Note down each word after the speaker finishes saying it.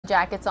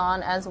jackets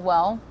on as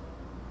well.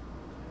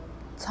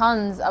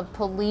 Tons of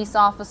police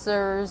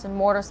officers and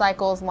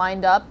motorcycles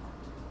lined up.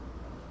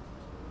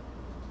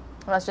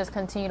 Let's just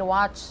continue to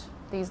watch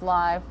these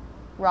live,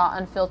 raw,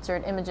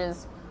 unfiltered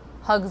images.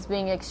 Hugs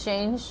being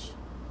exchanged,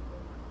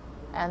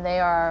 and they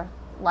are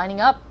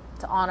lining up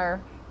to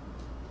honor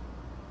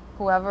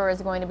whoever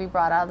is going to be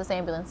brought out of this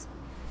ambulance.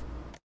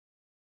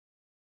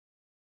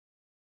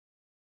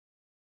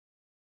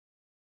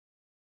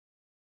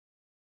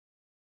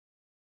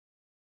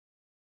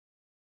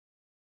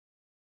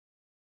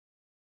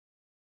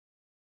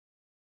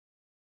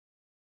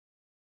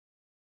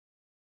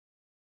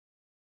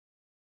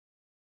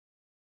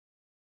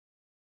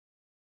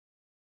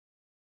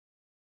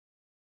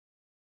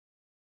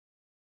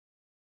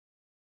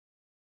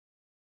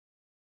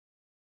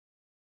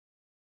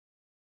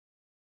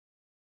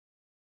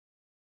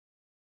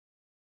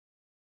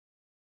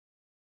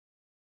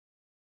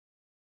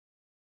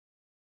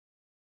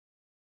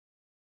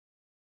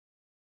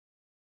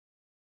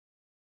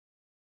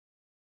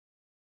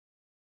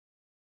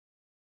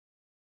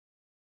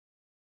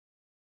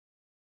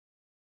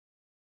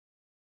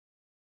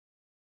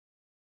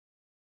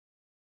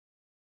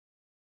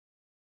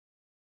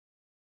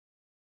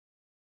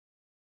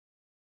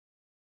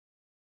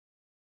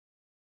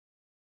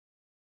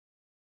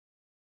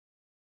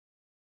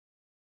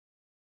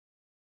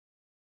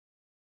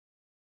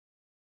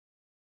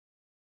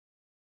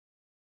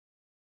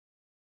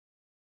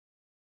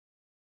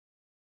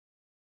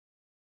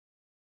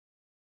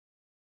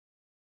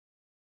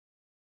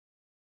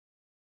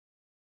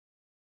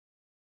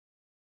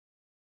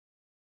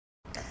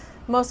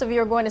 Most of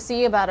you are going to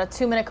see about a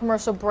 2-minute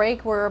commercial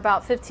break. We're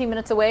about 15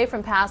 minutes away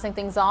from passing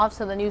things off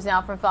to the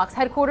NewsNOW from Fox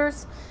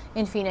headquarters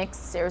in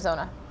Phoenix,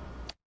 Arizona.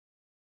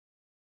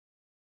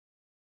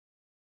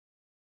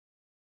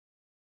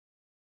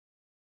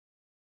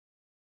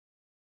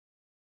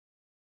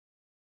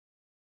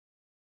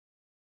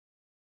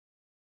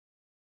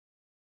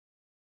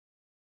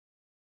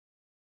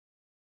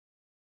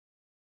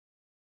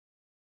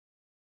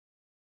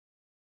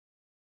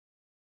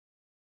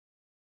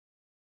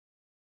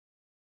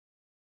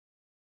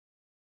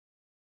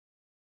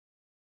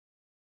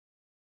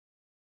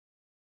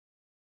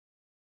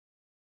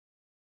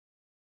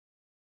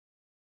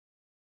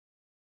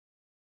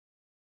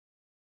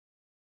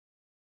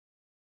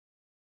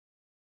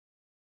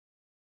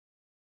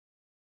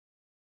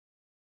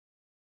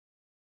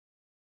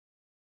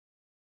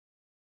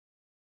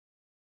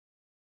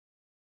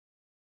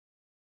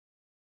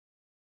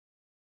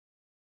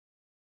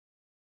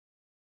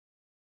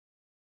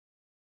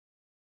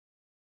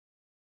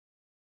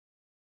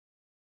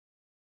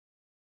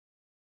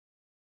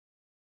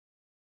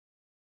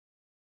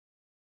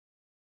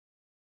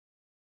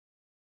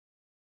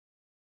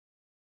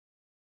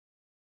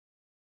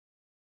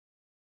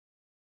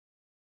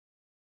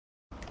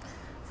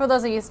 For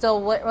those of you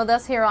still with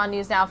us here on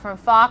NewsNOW from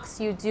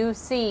Fox, you do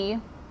see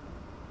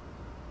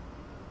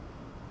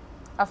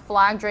a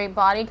flag draped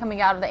body coming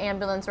out of the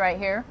ambulance right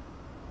here.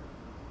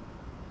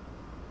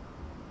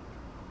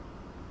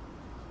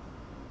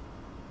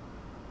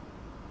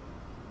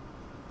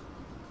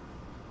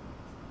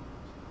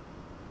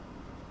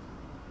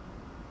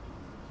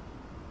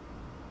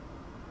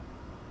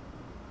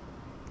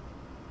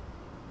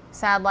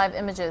 Sad live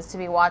images to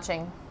be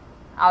watching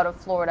out of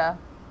Florida.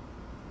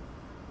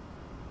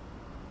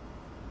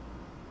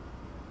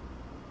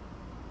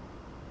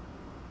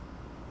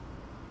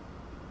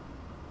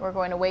 We're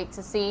going to wait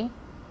to see.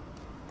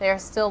 They're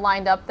still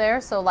lined up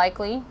there, so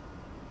likely.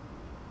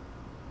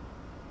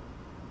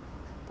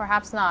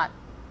 Perhaps not.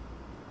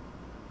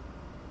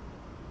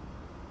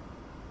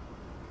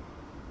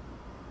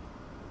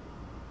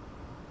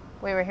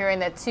 We were hearing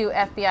that 2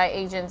 FBI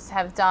agents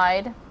have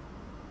died.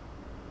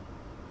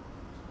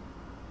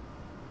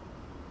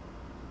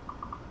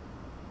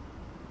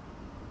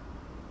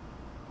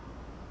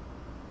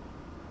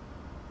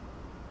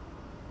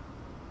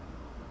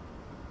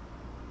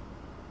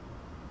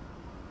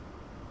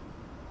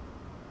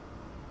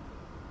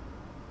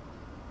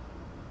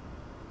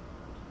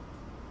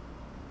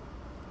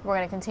 We're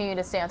going to continue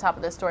to stay on top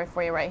of this story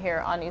for you right here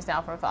on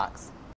NewsNOW from Fox.